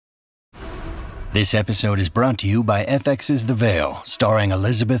This episode is brought to you by FX's The Veil, starring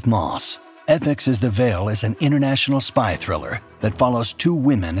Elizabeth Moss. FX's The Veil is an international spy thriller that follows two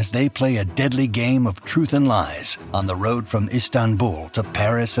women as they play a deadly game of truth and lies on the road from Istanbul to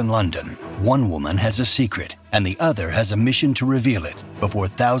Paris and London. One woman has a secret, and the other has a mission to reveal it before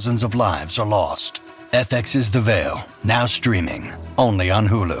thousands of lives are lost. FX's The Veil, now streaming, only on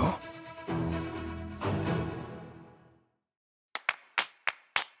Hulu.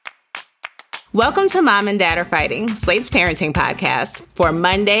 Welcome to Mom and Dad Are Fighting, Slate's parenting podcast for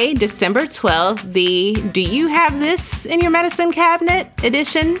Monday, December 12th, the Do You Have This in Your Medicine Cabinet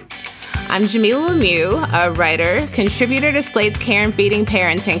edition. I'm Jamila Lemieux, a writer, contributor to Slate's Care and Feeding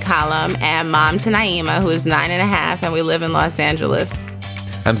Parenting column, and mom to Naima, who is 9.5, and we live in Los Angeles.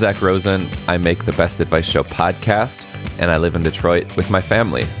 I'm Zach Rosen. I make the Best Advice Show podcast, and I live in Detroit with my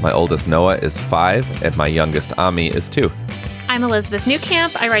family. My oldest Noah is 5, and my youngest Ami is 2. I'm Elizabeth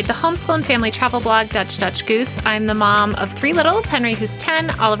Newcamp. I write the homeschool and family travel blog, Dutch Goose. I'm the mom of 3 littles, Henry, who's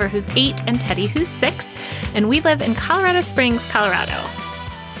 10, Oliver, who's 8, and Teddy, who's 6. And we live in Colorado Springs, Colorado.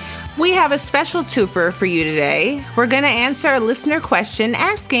 We have a special twofer for you today. We're going to answer a listener question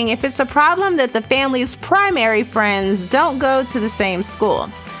asking if it's a problem that the family's primary friends don't go to the same school.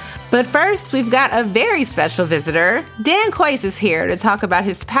 But first, we've got a very special visitor. Dan Kois is here to talk about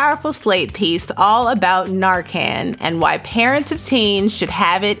his powerful Slate piece all about Narcan and why parents of teens should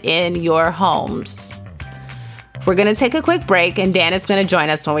have it in your homes. We're going to take a quick break, and Dan is going to join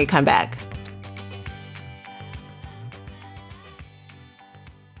us when we come back.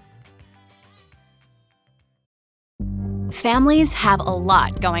 Families have a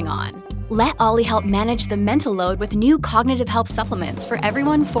lot going on. Let Ollie help manage the mental load with new cognitive health supplements for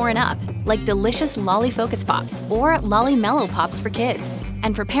everyone 4 and up, like delicious Lolly Focus Pops or Lolly Mellow Pops for kids.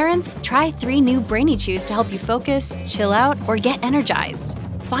 And for parents, try 3 new Brainy Chews to help you focus, chill out, or get energized.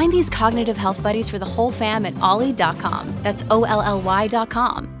 Find these cognitive health buddies for the whole fam at ollie.com. That's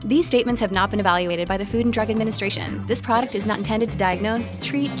OLLY.com. These statements have not been evaluated by the Food and Drug Administration. This product is not intended to diagnose,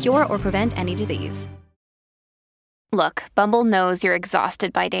 treat, cure, or prevent any disease. Look, Bumble knows you're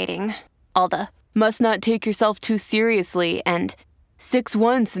exhausted by dating. All the, must not take yourself too seriously, and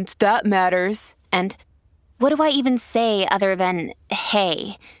 6'1" since that matters, and what do I even say other than,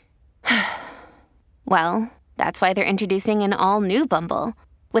 hey? Well, that's why they're introducing an all-new Bumble,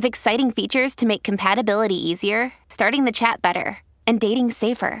 with exciting features to make compatibility easier, starting the chat better, and dating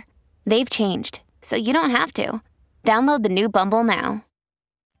safer. They've changed, so you don't have to. Download the new Bumble now.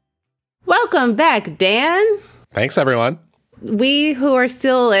 Welcome back, Dan. Thanks, everyone. We who are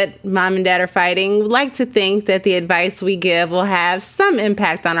still at Mom and Dad Are Fighting like to think that the advice we give will have some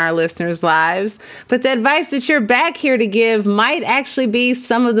impact on our listeners' lives, but the advice that you're back here to give might actually be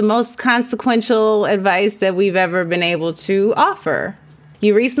some of the most consequential advice that we've ever been able to offer.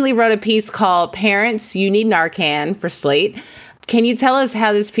 You recently wrote a piece called Parents, You Need Narcan for Slate. Can you tell us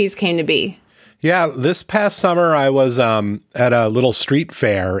how this piece came to be? Yeah, this past summer I was at a little street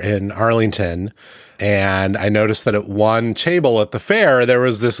fair in Arlington, and I noticed that at one table at the fair, there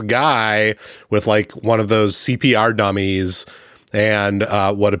was this guy with like one of those CPR dummies and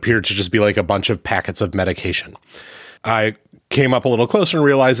what appeared to just be like a bunch of packets of medication. I came up a little closer and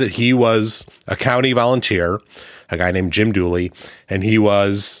realized that he was a county volunteer, a guy named Jim Dooley, and he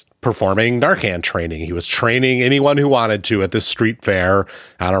was performing Narcan training. He was training anyone who wanted to at this street fair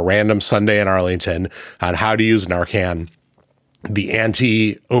on a random Sunday in Arlington on how to use Narcan, the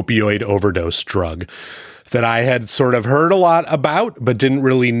anti-opioid overdose drug that I had sort of heard a lot about, but didn't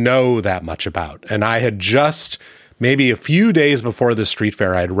really know that much about. And I had just, maybe a few days before the street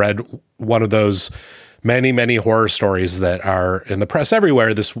fair, I had read one of those many, many horror stories that are in the press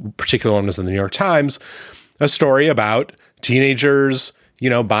everywhere. This particular one was in the New York Times, a story about teenagers,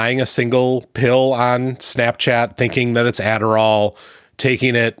 buying a single pill on Snapchat, thinking that it's Adderall,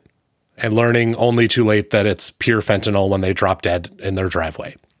 taking it, and learning only too late that it's pure fentanyl when they drop dead in their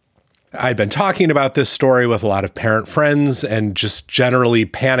driveway. I'd been talking about this story with a lot of parent friends and just generally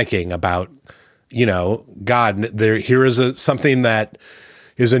panicking about, God, here is something that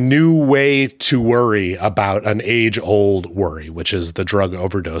is a new way to worry about an age-old worry, which is the drug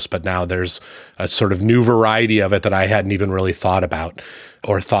overdose. But now there's a sort of new variety of it that I hadn't even really thought about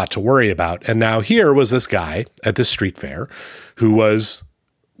or thought to worry about. And now here was this guy at this street fair who was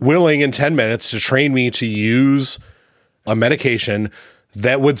willing in 10 minutes to train me to use a medication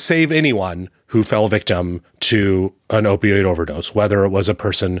that would save anyone who fell victim to an opioid overdose, whether it was a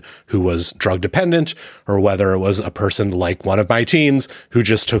person who was drug dependent or whether it was a person like one of my teens who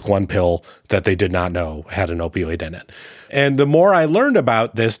just took one pill that they did not know had an opioid in it. And the more I learned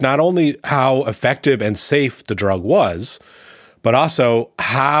about this, not only how effective and safe the drug was, but also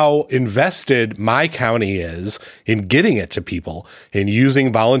how invested my county is in getting it to people, in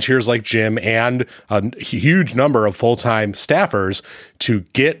using volunteers like Jim and a huge number of full-time staffers to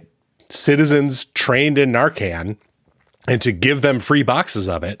get citizens trained in Narcan and to give them free boxes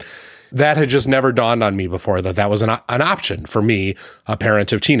of it. That had just never dawned on me before, that was an option for me, a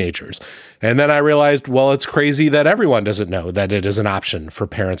parent of teenagers. And then I realized, well, it's crazy that everyone doesn't know that it is an option for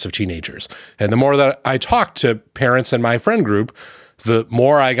parents of teenagers. And the more that I talked to parents in my friend group, the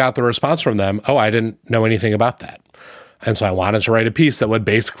more I got the response from them, oh, I didn't know anything about that. And so I wanted to write a piece that would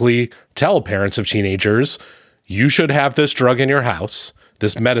basically tell parents of teenagers, you should have this drug in your house,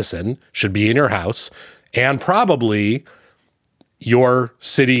 this medicine should be in your house, and probably your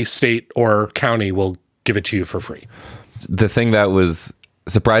city, state, or county will give it to you for free. The thing that was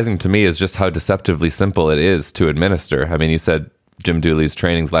surprising to me is just how deceptively simple it is to administer. I mean, you said Jim Dooley's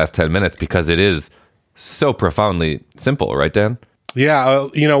trainings last 10 minutes because it is so profoundly simple, right, Dan? Yeah.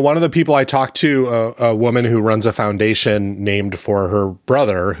 One of the people I talked to, a woman who runs a foundation named for her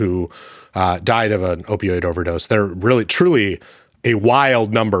brother who died of an opioid overdose. They're really, truly a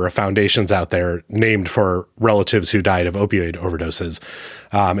wild number of foundations out there named for relatives who died of opioid overdoses.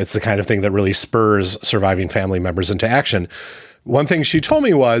 It's the kind of thing that really spurs surviving family members into action. One thing she told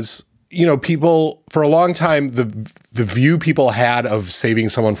me was, people, for a long time, the view people had of saving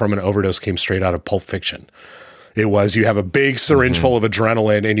someone from an overdose came straight out of Pulp Fiction. It was, you have a big syringe full of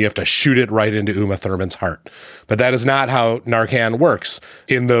adrenaline and you have to shoot it right into Uma Thurman's heart. But that is not how Narcan works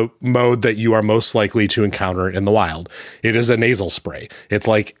in the mode that you are most likely to encounter in the wild. It is a nasal spray. It's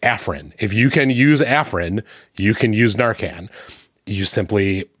like Afrin. If you can use Afrin, you can use Narcan. You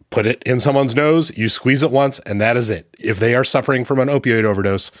simply put it in someone's nose, you squeeze it once, and that is it. If they are suffering from an opioid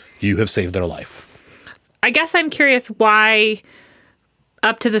overdose, you have saved their life. I guess I'm curious why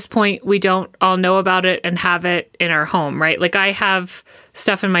up to this point, we don't all know about it and have it in our home, right? Like, I have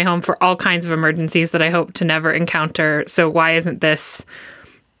stuff in my home for all kinds of emergencies that I hope to never encounter. So why isn't this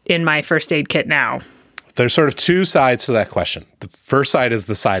in my first aid kit now? There's sort of two sides to that question. The first side is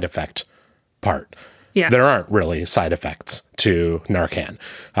the side effect part. Yeah. There aren't really side effects to Narcan.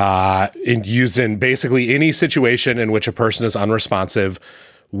 Used in basically any situation in which a person is unresponsive,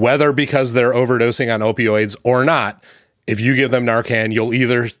 whether because they're overdosing on opioids or not. If you give them Narcan, you'll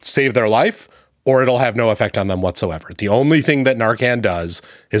either save their life or it'll have no effect on them whatsoever. The only thing that Narcan does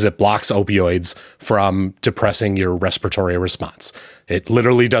is it blocks opioids from depressing your respiratory response. It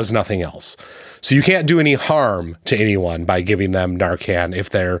literally does nothing else. So you can't do any harm to anyone by giving them Narcan if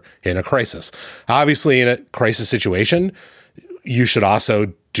they're in a crisis. Obviously, in a crisis situation, you should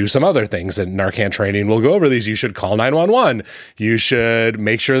also do some other things, and Narcan training will go over these. You should call 911. You should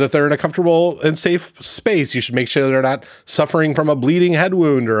make sure that they're in a comfortable and safe space. You should make sure they're not suffering from a bleeding head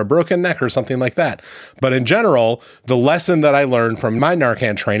wound or a broken neck or something like that. But in general, the lesson that I learned from my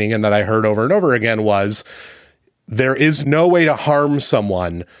Narcan training and that I heard over and over again was there is no way to harm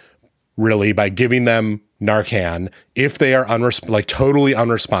someone really by giving them Narcan if they are totally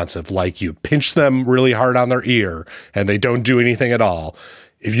unresponsive, like you pinch them really hard on their ear and they don't do anything at all.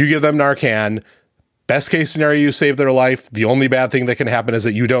 If you give them Narcan, best case scenario, you save their life. The only bad thing that can happen is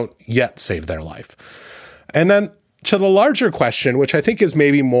that you don't yet save their life. And then to the larger question, which I think is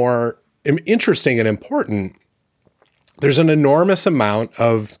maybe more interesting and important, there's an enormous amount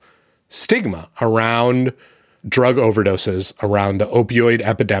of stigma around drug overdoses, around the opioid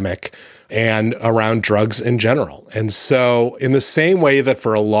epidemic, and around drugs in general. And so in the same way that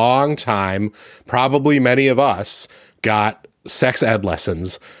for a long time, probably many of us got sex ed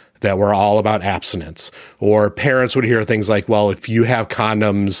lessons that were all about abstinence, or parents would hear things like, well, if you have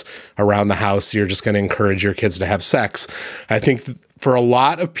condoms around the house, you're just going to encourage your kids to have sex. I think for a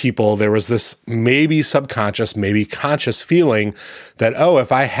lot of people, there was this maybe subconscious, maybe conscious feeling that, oh,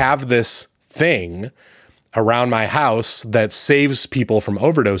 if I have this thing around my house that saves people from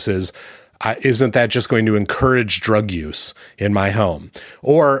overdoses, isn't that just going to encourage drug use in my home?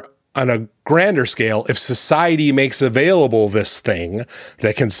 Or on a grander scale, if society makes available this thing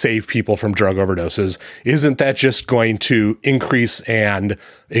that can save people from drug overdoses, isn't that just going to increase and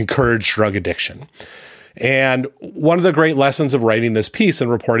encourage drug addiction? And one of the great lessons of writing this piece and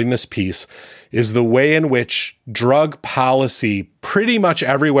reporting this piece is the way in which drug policy pretty much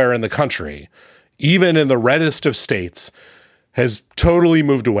everywhere in the country, even in the reddest of states, has totally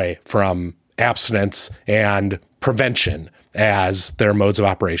moved away from abstinence and prevention as their modes of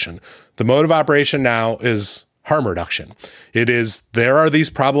operation. The mode of operation now is harm reduction. It is, there are these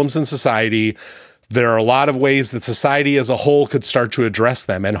problems in society. There are a lot of ways that society as a whole could start to address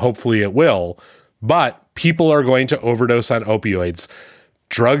them, and hopefully it will. But people are going to overdose on opioids.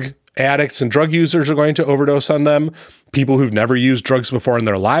 Drug addicts and drug users are going to overdose on them. People who've never used drugs before in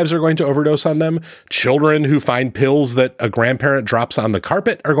their lives are going to overdose on them. Children who find pills that a grandparent drops on the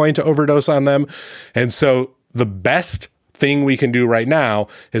carpet are going to overdose on them. And so the best thing we can do right now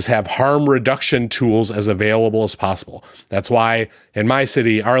is have harm reduction tools as available as possible. That's why in my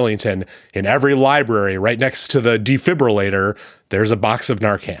city, Arlington, in every library right next to the defibrillator, there's a box of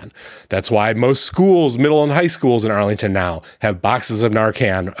Narcan. That's why most schools, middle and high schools in Arlington now have boxes of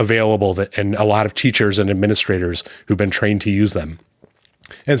Narcan available, and a lot of teachers and administrators who've been trained to use them.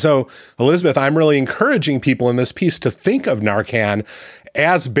 And so, Elizabeth, I'm really encouraging people in this piece to think of Narcan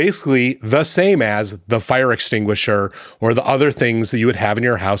as basically the same as the fire extinguisher or the other things that you would have in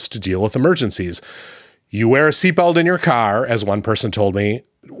your house to deal with emergencies. You wear a seatbelt in your car, as one person told me.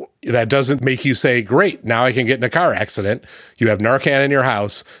 That doesn't make you say, great, now I can get in a car accident. You have Narcan in your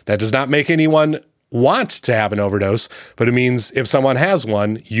house. That does not make anyone want to have an overdose, but it means if someone has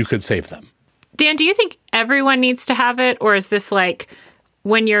one, you could save them. Dan, do you think everyone needs to have it? Or is this like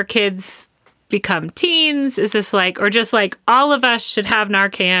when your kids become teens? Is this like, or just like all of us should have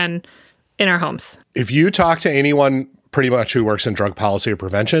Narcan in our homes? If you talk to anyone pretty much who works in drug policy or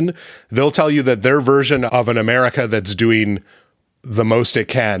prevention, they'll tell you that their version of an America that's doing the most it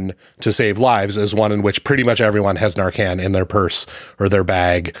can to save lives is one in which pretty much everyone has Narcan in their purse or their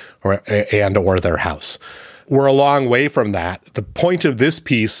bag or their house. We're a long way from that. The point of this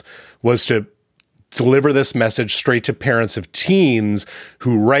piece was to deliver this message straight to parents of teens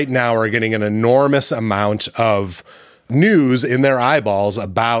who right now are getting an enormous amount of news in their eyeballs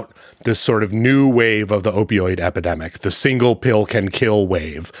about this sort of new wave of the opioid epidemic, the single pill can kill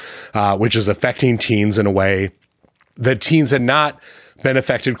wave, which is affecting teens in a way that teens had not been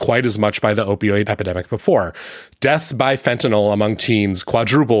affected quite as much by the opioid epidemic before. Deaths by fentanyl among teens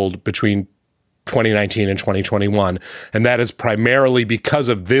quadrupled between 2019 and 2021. And that is primarily because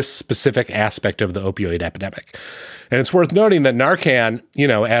of this specific aspect of the opioid epidemic. And it's worth noting that Narcan,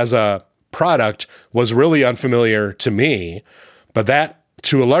 as a product was really unfamiliar to me, but that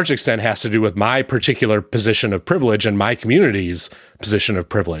to a large extent has to do with my particular position of privilege and my community's position of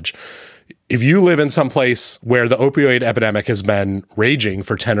privilege. If you live in some place where the opioid epidemic has been raging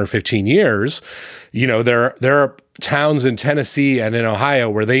for 10 or 15 years, there are towns in Tennessee and in Ohio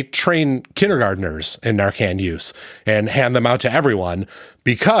where they train kindergartners in Narcan use and hand them out to everyone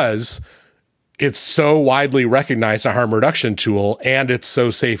because it's so widely recognized a harm reduction tool and it's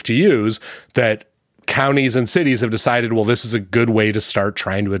so safe to use that counties and cities have decided, well, this is a good way to start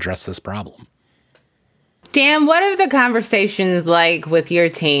trying to address this problem. Dan, what are the conversations like with your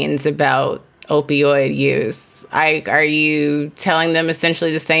teens about opioid use? Are you telling them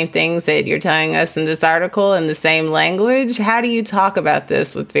essentially the same things that you're telling us in this article in the same language? How do you talk about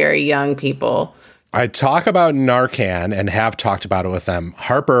this with very young people? I talk about Narcan and have talked about it with them.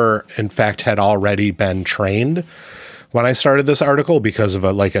 Harper, in fact, had already been trained when I started this article because of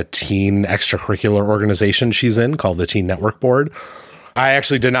a teen extracurricular organization she's in called the Teen Network Board. I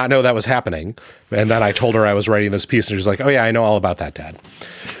actually did not know that was happening. And then I told her I was writing this piece and she's like, oh yeah, I know all about that, Dad.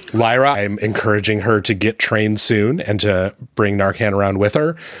 Lyra, I'm encouraging her to get trained soon and to bring Narcan around with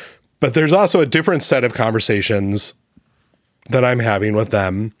her. But there's also a different set of conversations that I'm having with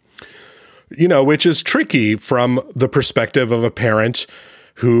them, which is tricky from the perspective of a parent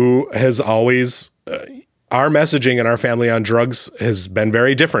who has always, our messaging in our family on drugs has been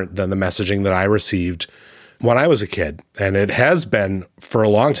very different than the messaging that I received when I was a kid. And it has been for a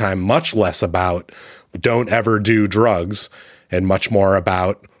long time much less about don't ever do drugs and much more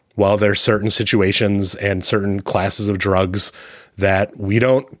about, well, there's certain situations and certain classes of drugs that we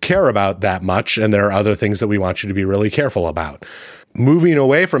don't care about that much. And there are other things that we want you to be really careful about. Moving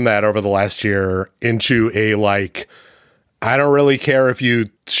away from that over the last year into I don't really care if you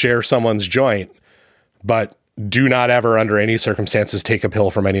share someone's joint, but do not ever under any circumstances take a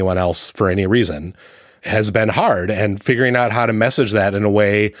pill from anyone else for any reason, has been hard, and figuring out how to message that in a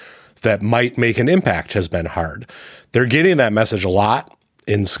way that might make an impact has been hard. They're getting that message a lot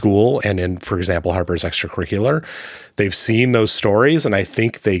in school and in, for example, Harper's extracurricular. They've seen those stories and I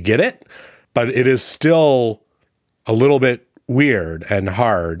think they get it, but it is still a little bit weird and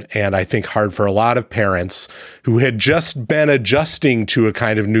hard. And I think hard for a lot of parents who had just been adjusting to a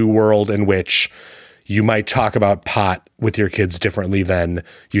kind of new world in which you might talk about pot with your kids differently than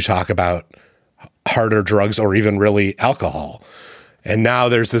you talk about harder drugs or even really alcohol. And now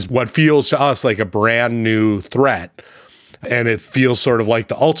there's this, what feels to us like a brand new threat. And it feels sort of like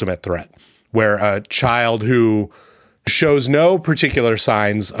the ultimate threat, where a child who shows no particular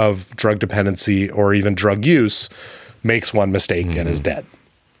signs of drug dependency or even drug use makes one mistake and is dead.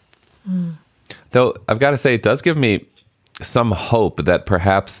 Though I've got to say, it does give me some hope that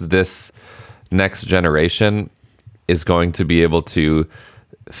perhaps this next generation is going to be able to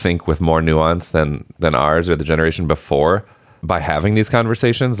think with more nuance than ours or the generation before by having these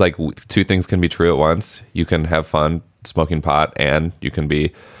conversations. Like, two things can be true at once. You can have fun smoking pot, and you can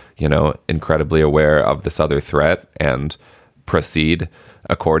be, incredibly aware of this other threat and proceed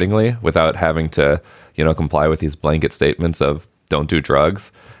accordingly without having to, comply with these blanket statements of don't do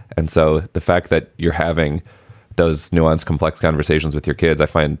drugs. And so the fact that you're having those nuanced, complex conversations with your kids, I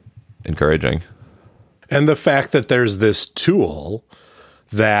find encouraging. And the fact that there's this tool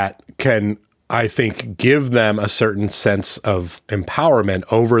that can, I think, give them a certain sense of empowerment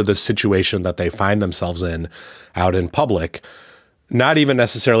over the situation that they find themselves in out in public, not even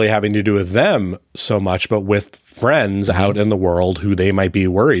necessarily having to do with them so much, but with friends out in the world who they might be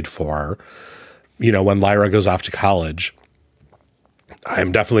worried for. When Lyra goes off to college,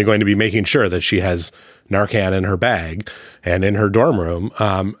 I'm definitely going to be making sure that she has Narcan in her bag and in her dorm room.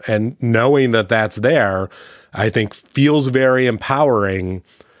 And knowing that that's there, I think feels very empowering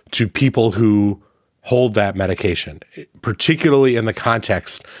to people who hold that medication, particularly in the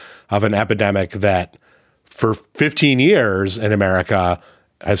context of an epidemic that for 15 years in America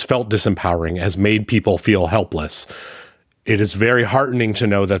has felt disempowering, has made people feel helpless. It is very heartening to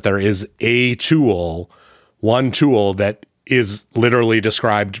know that there is a tool, one tool that is literally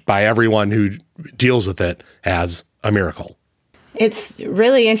described by everyone who deals with it as a miracle. It's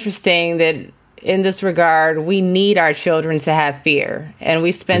really interesting that in this regard, we need our children to have fear. And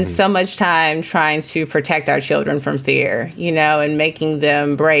we spend so much time trying to protect our children from fear, and making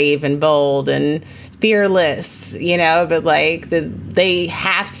them brave and bold and fearless, but they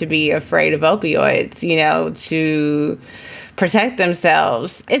have to be afraid of opioids, to protect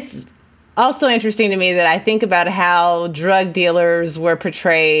themselves. It's also interesting to me that I think about how drug dealers were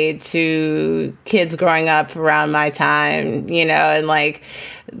portrayed to kids growing up around my time,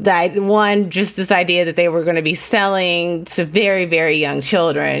 and just this idea that they were going to be selling to very, very young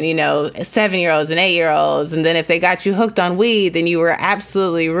children, 7-year-olds and 8-year-olds. And then if they got you hooked on weed, then you were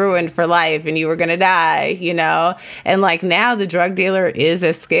absolutely ruined for life and you were going to die, And now the drug dealer is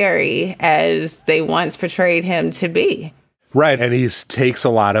as scary as they once portrayed him to be. Right. And he takes a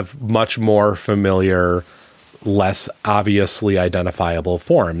lot of much more familiar, less obviously identifiable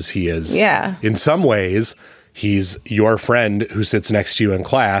forms. He is, in some ways, he's your friend who sits next to you in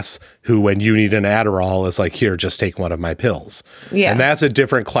class, who when you need an Adderall is like, here, just take one of my pills. Yeah. And that's a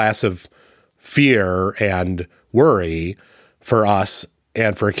different class of fear and worry for us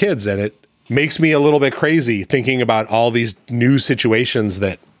and for kids. And it makes me a little bit crazy thinking about all these new situations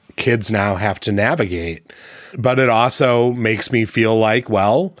that kids now have to navigate. But it also makes me feel like,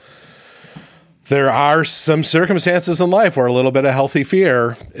 well, there are some circumstances in life where a little bit of healthy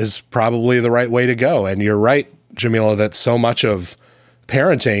fear is probably the right way to go. And you're right, Jamila, that so much of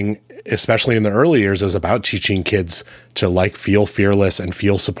parenting, especially in the early years, is about teaching kids to feel fearless and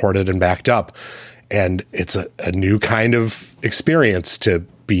feel supported and backed up. And it's a new kind of experience to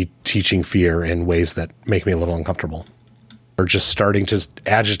be teaching fear in ways that make me a little uncomfortable. Or just starting to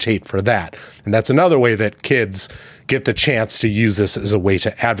agitate for that. And that's another way that kids get the chance to use this as a way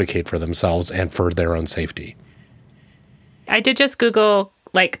to advocate for themselves and for their own safety. I did just Google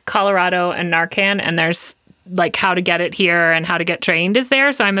Colorado and Narcan, and there's how to get it here and how to get trained is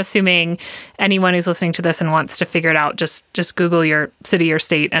there. So I'm assuming anyone who's listening to this and wants to figure it out, just Google your city or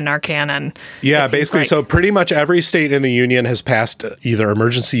state and Narcan. And yeah, basically. So pretty much every state in the union has passed either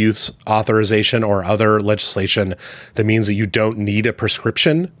emergency use authorization or other legislation that means that you don't need a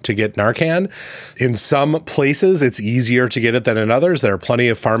prescription to get Narcan. In some places, it's easier to get it than in others. There are plenty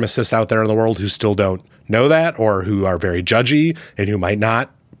of pharmacists out there in the world who still don't know that, or who are very judgy and who might not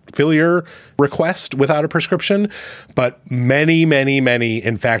fill your request without a prescription. But many, many, many,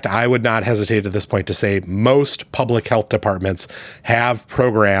 in fact, I would not hesitate at this point to say most public health departments have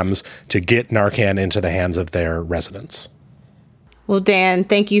programs to get Narcan into the hands of their residents. Well, Dan,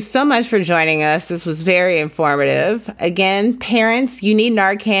 thank you so much for joining us. This was very informative. Again, parents, you need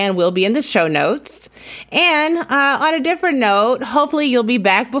Narcan will be in the show notes. And on a different note, hopefully you'll be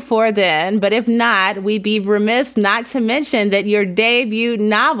back before then. But if not, we'd be remiss not to mention that your debut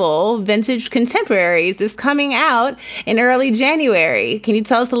novel, Vintage Contemporaries, is coming out in early January. Can you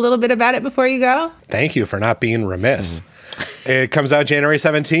tell us a little bit about it before you go? Thank you for not being remiss. It comes out January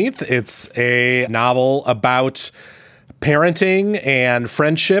 17th. It's a novel about parenting and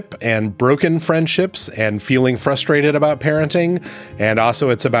friendship and broken friendships and feeling frustrated about parenting. And also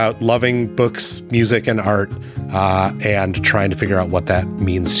it's about loving books, music, and art, and trying to figure out what that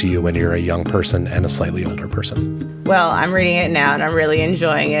means to you when you're a young person and a slightly older person. Well, I'm reading it now and I'm really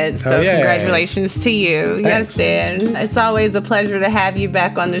enjoying it. So congratulations to you. Thanks. Yes, Dan. It's always a pleasure to have you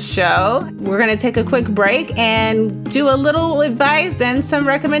back on the show. We're going to take a quick break and do a little advice and some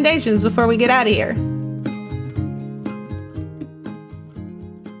recommendations before we get out of here.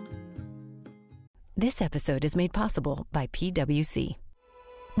 This episode is made possible by PwC.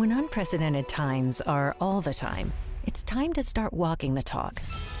 When unprecedented times are all the time, it's time to start walking the talk.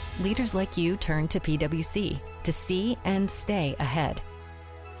 Leaders like you turn to PwC to see and stay ahead.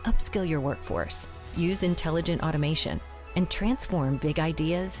 Upskill your workforce, use intelligent automation, and transform big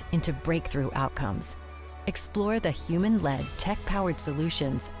ideas into breakthrough outcomes. Explore the human-led, tech-powered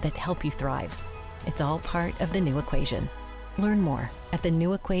solutions that help you thrive. It's all part of The New Equation. Learn more at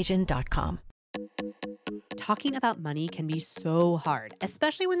thenewequation.com. Talking about money can be so hard,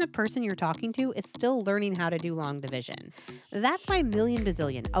 especially when the person you're talking to is still learning how to do long division. That's why Million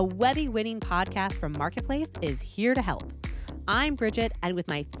Bazillion, a Webby-winning podcast from Marketplace, is here to help. I'm Bridget, and with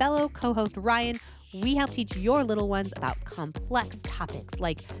my fellow co-host Ryan, we help teach your little ones about complex topics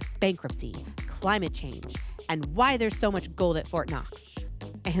like bankruptcy, climate change, and why there's so much gold at Fort Knox,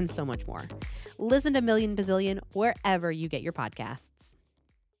 and so much more. Listen to Million Bazillion wherever you get your podcasts.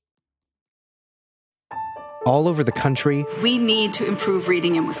 All over the country, we need to improve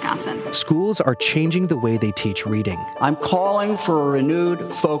reading in Wisconsin. Schools are changing the way they teach reading. I'm calling for a renewed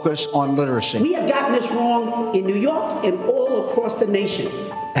focus on literacy. We have gotten this wrong in New York and all across the nation.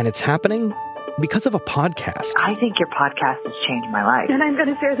 And it's happening because of a podcast. I think your podcast has changed my life. And I'm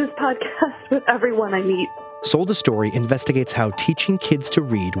going to share this podcast with everyone I meet. Sold a Story investigates how teaching kids to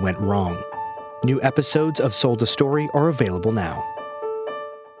read went wrong. New episodes of Sold a Story are available now.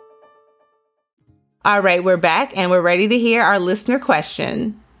 All right, we're back and we're ready to hear our listener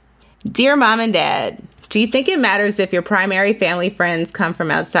question. Dear Mom and Dad, do you think it matters if your primary family friends come from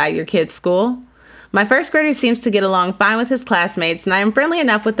outside your kid's school? My first grader seems to get along fine with his classmates, and I am friendly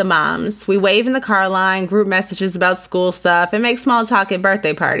enough with the moms. We wave in the car line, group messages about school stuff, and make small talk at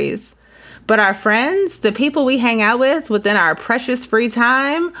birthday parties. But our friends, the people we hang out with within our precious free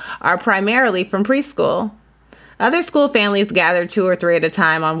time, are primarily from preschool. Other school families gather 2 or 3 at a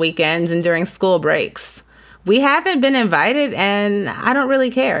time on weekends and during school breaks. We haven't been invited, and I don't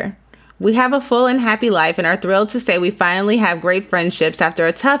really care. We have a full and happy life and are thrilled to say we finally have great friendships after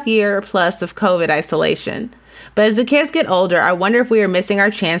a tough year plus of COVID isolation. But as the kids get older, I wonder if we are missing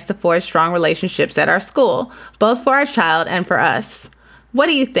our chance to forge strong relationships at our school, both for our child and for us. What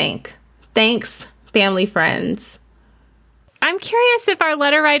do you think? Thanks, family friends. I'm curious if our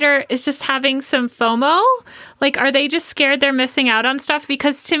letter writer is just having some FOMO. Like, are they just scared they're missing out on stuff?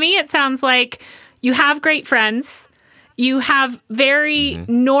 Because to me, it sounds like you have great friends. You have very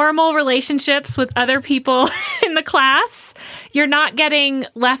normal relationships with other people in the class. You're not getting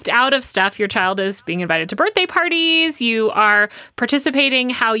left out of stuff. Your child is being invited to birthday parties. You are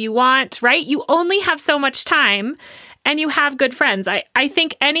participating how you want, right? You only have so much time and you have good friends. I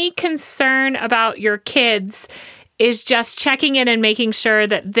think any concern about your kids is just checking in and making sure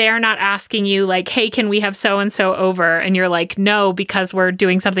that they're not asking you like, hey, can we have so-and-so over? And you're like, no, because we're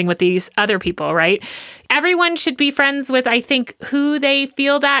doing something with these other people, right? Everyone should be friends with, I think, who they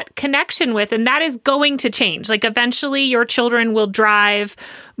feel that connection with. And that is going to change. Like eventually your children will drive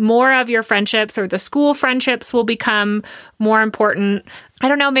more of your friendships, or the school friendships will become more important. I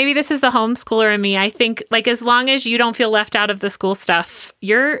don't know, maybe this is the homeschooler in me. I think like as long as you don't feel left out of the school stuff,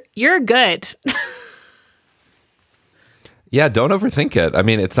 you're good. Yeah, don't overthink it. I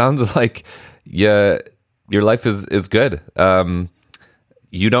mean, it sounds like your life is good.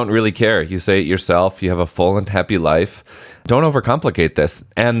 You don't really care. You say it yourself. You have a full and happy life. Don't overcomplicate this.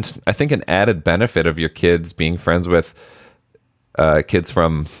 And I think an added benefit of your kids being friends with kids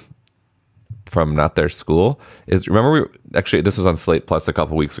from not their school is, remember, this was on Slate Plus a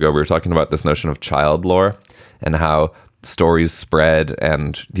couple weeks ago. We were talking about this notion of child lore and how stories spread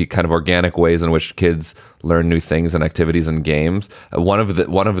and the kind of organic ways in which kids learn new things and activities and games. One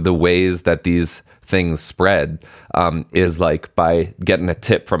of the ways that these things spread is like by getting a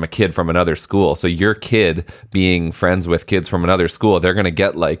tip from a kid from another school. So your kid being friends with kids from another school, they're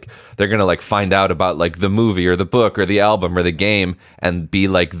gonna find out about like the movie or the book or the album or the game and be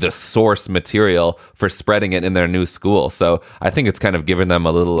like the source material for spreading it in their new school. So I think it's kind of giving them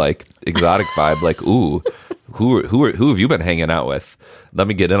a little like exotic vibe, like, ooh, who have you been hanging out with? Let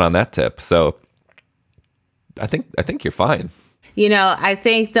me get in on that tip. So I think you're fine. You know, I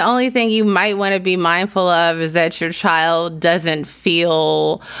think the only thing you might want to be mindful of is that your child doesn't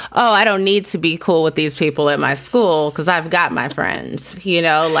feel, oh, I don't need to be cool with these people at my school because I've got my friends. You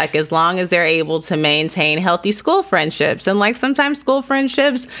know, like as long as they're able to maintain healthy school friendships. And like sometimes school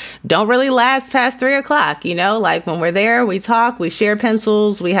friendships don't really last past 3 o'clock. You know, like when we're there, we talk, we share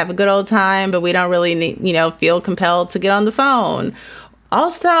pencils, we have a good old time, but we don't really need, feel compelled to get on the phone.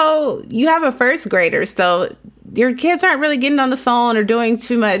 Also, you have a first grader, so your kids aren't really getting on the phone or doing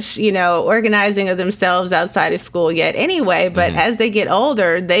too much, organizing of themselves outside of school yet anyway. But as they get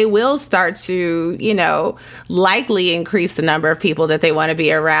older, they will start to, likely increase the number of people that they want to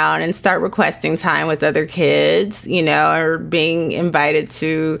be around and start requesting time with other kids, or being invited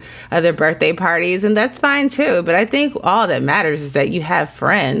to other birthday parties. And that's fine, too. But I think all that matters is that you have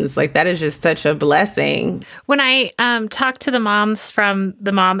friends. Like, that is just such a blessing. When I talked to the moms from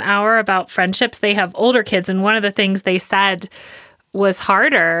the Mom Hour about friendships, they have older kids. And one of the things they said was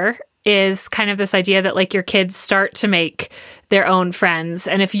harder is kind of this idea that like your kids start to make their own friends.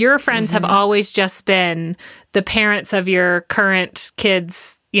 And if your friends have always just been the parents of your current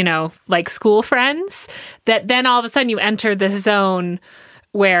kids, like school friends, that then all of a sudden you enter this zone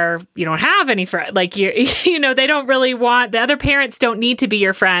where you don't have any friends. Like, they don't really want, the other parents don't need to be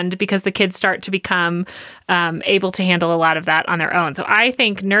your friend because the kids start to become able to handle a lot of that on their own. So I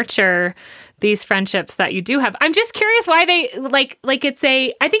think nurture these friendships that you do have. I'm just curious why they I think it's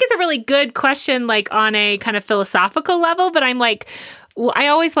a really good question, like on a kind of philosophical level, but I'm like, I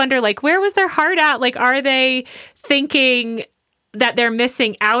always wonder, like, where was their heart at? Like, are they thinking that they're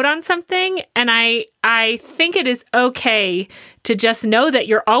missing out on something? And I think it is okay to just know that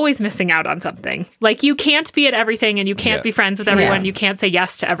you're always missing out on something. Like, you can't be at everything and you can't be friends with everyone. You can't say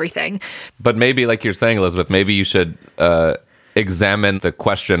yes to everything. But maybe, like you're saying, Elizabeth, maybe you should examine the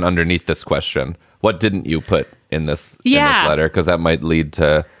question underneath this question. What didn't you put in this letter? Because that might lead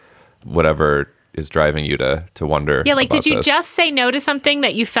to whatever is driving you to wonder. Yeah, like, did you this. just say no to something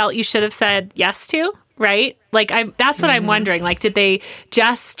that you felt you should have said yes to? Right? Like, that's what I'm wondering. Like, did they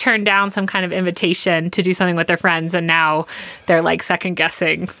just turn down some kind of invitation to do something with their friends and now they're like second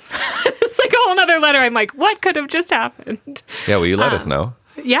guessing? It's like a whole nother letter. I'm like, what could have just happened? Yeah, will you let us know?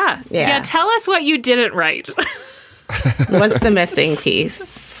 Yeah. Tell us what you didn't write. What's the missing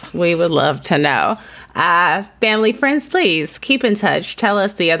piece? We would love to know. Family, friends, please keep in touch. Tell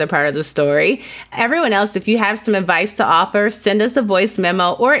us the other part of the story. Everyone else, if you have some advice to offer, send us a voice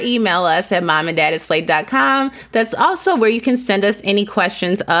memo or email us at momanddad@slate.com. That's also where you can send us any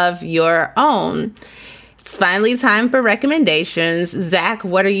questions of your own. It's finally time for recommendations. Zach,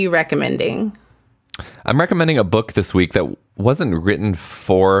 what are you recommending? I'm recommending a book this week that wasn't written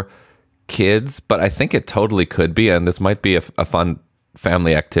for kids, but I think it totally could be, and this might be a fun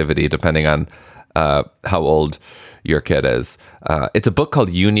family activity depending on how old your kid is. It's a book called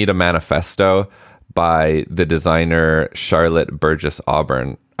You Need a Manifesto by the designer Charlotte Burgess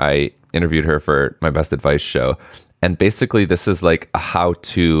Auburn. I interviewed her for my Best Advice show, and basically this is like a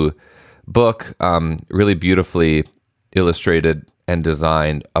how-to book, really beautifully illustrated and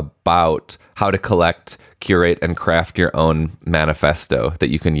designed about how to collect, curate, and craft your own manifesto that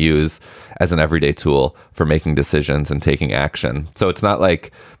you can use as an everyday tool for making decisions and taking action. So it's not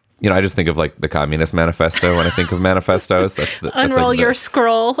like, I just think of like the Communist Manifesto when I think of manifestos. Unroll your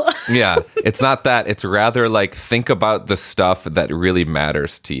scroll. Yeah, it's not that. It's rather like think about the stuff that really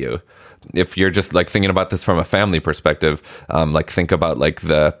matters to you. If you're just like thinking about this from a family perspective, like think about like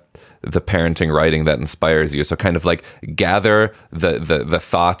the parenting writing that inspires you. So kind of like gather the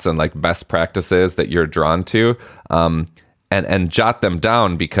thoughts and like best practices that you're drawn to, and jot them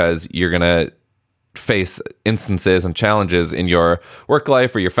down, because you're going to face instances and challenges in your work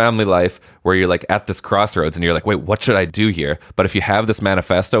life or your family life where you're like at this crossroads and you're like, wait, what should I do here? But if you have this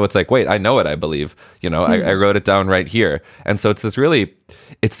manifesto, it's like, wait, I know what I believe. I wrote it down right here. And so it's this really,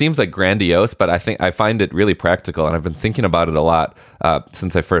 it seems like grandiose, but I find it really practical, and I've been thinking about it a lot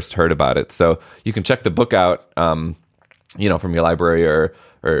since I first heard about it. So you can check the book out, from your library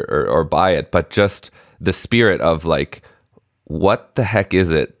or buy it, but just the spirit of like, what the heck is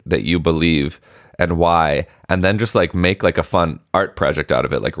it that you believe and why, and then just like make like a fun art project out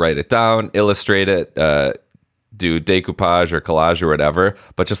of it, like write it down, illustrate it, do decoupage or collage or whatever,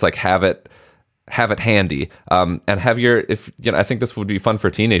 but just like have it handy, and have I think this would be fun for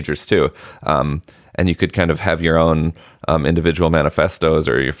teenagers too, and you could kind of have your own individual manifestos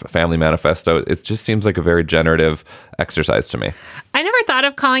or your family manifesto. It just seems like a very generative exercise to me. I never thought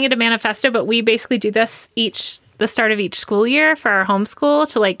of calling it a manifesto, but we basically do this the start of each school year for our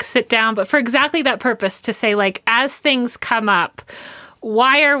homeschool, to like sit down, but for exactly that purpose, to say like, as things come up,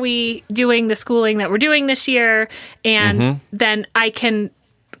 why are we doing the schooling that we're doing this year? And then I can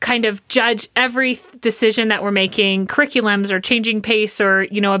kind of judge every decision that we're making, curriculums or changing pace or,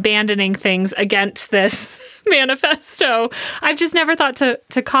 abandoning things against this manifesto. I've just never thought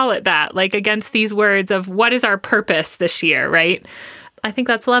to call it that, like against these words of what is our purpose this year, right? I think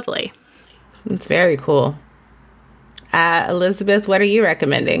that's lovely. It's very cool. Elizabeth, what are you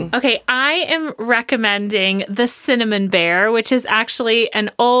recommending? Okay, I am recommending The Cinnamon Bear, which is actually an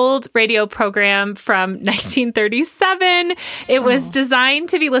old radio program from 1937. It was designed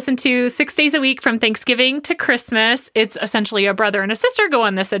to be listened to 6 days a week from Thanksgiving to Christmas. It's essentially a brother and a sister go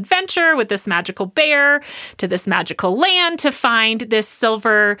on this adventure with this magical bear to this magical land to find this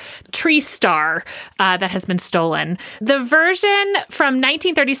silver tree star that has been stolen. The version from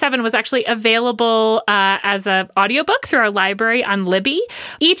 1937 was actually available as an audiobook through our library on Libby.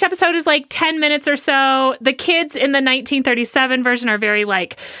 Each episode is like 10 minutes or so. The kids in the 1937 version are very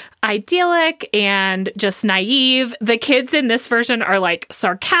like idyllic and just naive. The kids in this version are like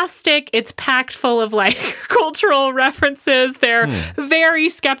sarcastic. It's packed full of like cultural references. They're very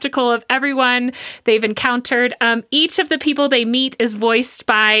skeptical of everyone they've encountered. Each of the people they meet is voiced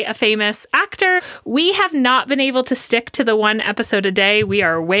by a famous actor. We have not been able to stick to the one episode a day. We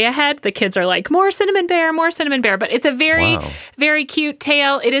are way ahead. The kids are like, more Cinnamon Bear, but it's a very, very cute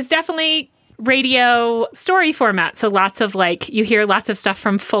tale. It is definitely radio story format. So lots of you hear lots of stuff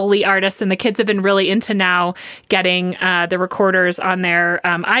from Foley artists, and the kids have been really into now getting the recorders on their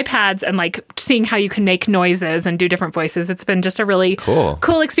iPads and seeing how you can make noises and do different voices. It's been just a really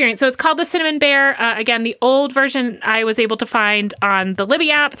cool experience. So it's called The Cinnamon Bear. Again, the old version I was able to find on the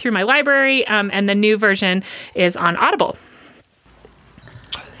Libby app through my library, and the new version is on Audible.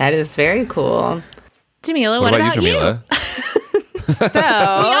 That is very cool. Jamila, what about you, Jamila? So we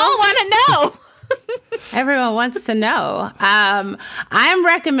all want to know. Everyone wants to know. I'm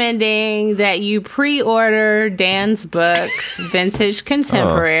recommending that you pre-order Dan's book, Vintage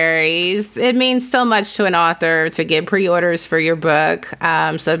Contemporaries. It means so much to an author to get pre-orders for your book.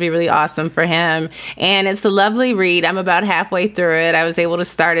 So it'd be really awesome for him. And it's a lovely read. I'm about halfway through it. I was able to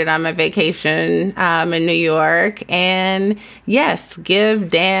start it on my vacation in New York. And yes, give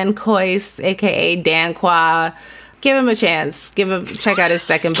Dan Kois, a.k.a. Dan Qua, give him a chance. Check out his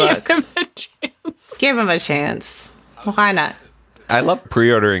second book. Give him a chance. Why not? I love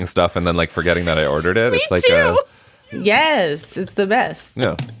pre-ordering stuff and then forgetting that I ordered it. Me too. Yes, it's the best.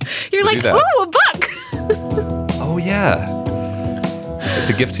 Yeah. You're like, ooh, a book. Oh yeah. It's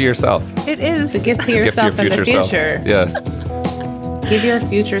a gift to yourself. It is. It's a gift to yourself in the future. Yeah. Give your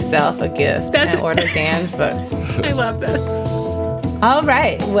future self a gift and order Dan's book. I love this. All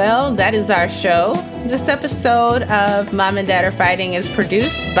right. Well, that is our show. This episode of Mom and Dad Are Fighting is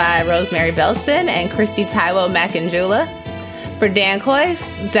produced by Rosemary Belson and Christy Taiwo Macanjula. For Dan Kois,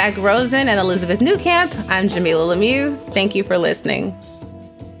 Zach Rosen, and Elizabeth Newcamp, I'm Jamila Lemieux. Thank you for listening.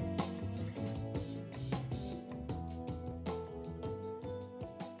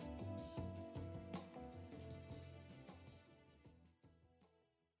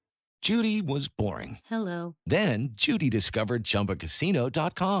 Judy was boring. Hello. Then Judy discovered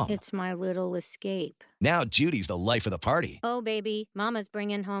ChumbaCasino.com. It's my little escape. Now Judy's the life of the party. Oh, baby, mama's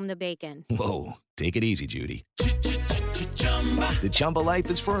bringing home the bacon. Whoa, take it easy, Judy. The Chumba life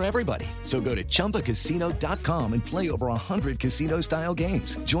is for everybody. So go to ChumbaCasino.com and play over 100 casino-style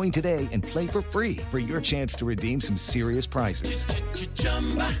games. Join today and play for free for your chance to redeem some serious prizes.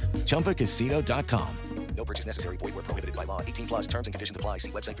 ChumbaCasino.com. No purchase necessary. Void where prohibited by law. 18+ terms and conditions apply.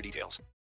 See website for details.